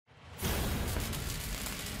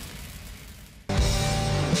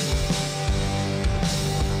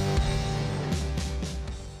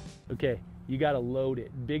Okay, you got to load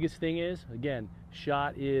it. Biggest thing is, again,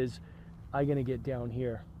 shot is, I'm going to get down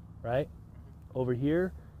here, right? Over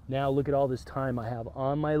here. Now look at all this time I have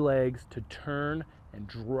on my legs to turn and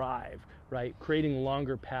drive, right? Creating a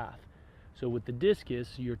longer path. So with the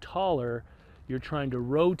discus, you're taller, you're trying to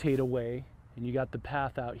rotate away, and you got the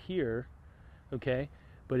path out here, okay?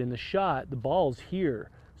 But in the shot, the ball's here.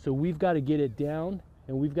 So we've got to get it down,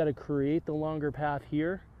 and we've got to create the longer path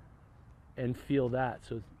here and feel that.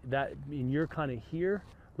 So that, and you're kind of here.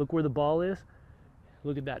 Look where the ball is.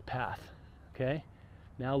 Look at that path, okay?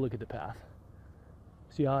 Now look at the path.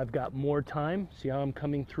 See how I've got more time? See how I'm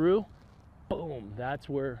coming through? Boom, that's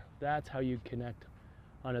how you connect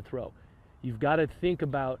on a throw. You've got to think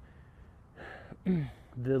about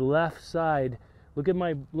the left side.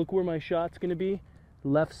 Look where my shot's gonna be. The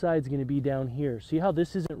left side's gonna be down here. See how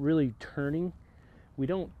this isn't really turning? We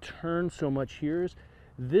don't turn so much here.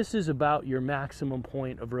 This is about your maximum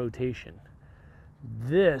point of rotation.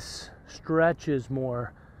 This stretches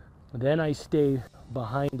more, then I stay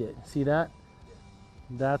behind it. See that?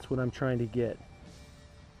 That's what I'm trying to get.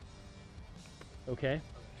 Okay?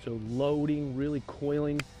 So loading, really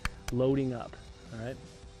coiling, loading up. All right?